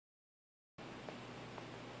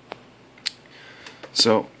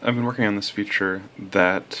So I've been working on this feature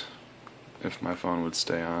that, if my phone would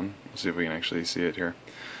stay on, let's see if we can actually see it here,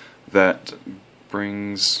 that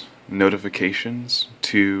brings notifications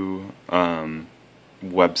to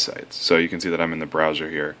websites. So you can see that I'm in the browser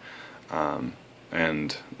here,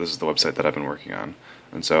 and this is the website that I've been working on.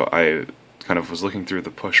 And so I kind of was looking through the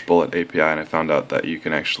Pushbullet API, and I found out that you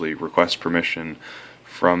can actually request permission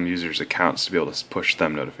from users' accounts to be able to push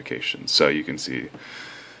them notifications. So you can see,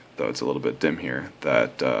 though it's a little bit dim here,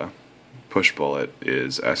 that Pushbullet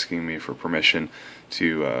is asking me for permission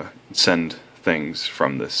to send things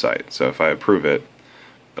from this site. So if I approve it,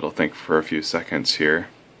 it'll think for a few seconds here,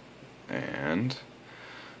 and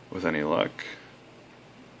with any luck,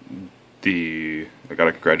 I got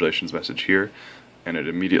a congratulations message here, and it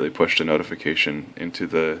immediately pushed a notification into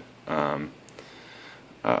the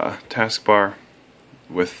taskbar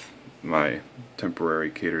with my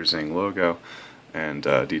temporary Caterzing logo and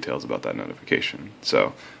details about that notification.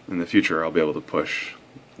 So in the future I'll be able to push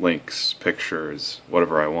links, pictures,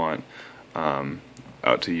 whatever I want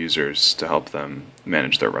out to users to help them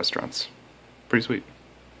manage their restaurants. Pretty sweet.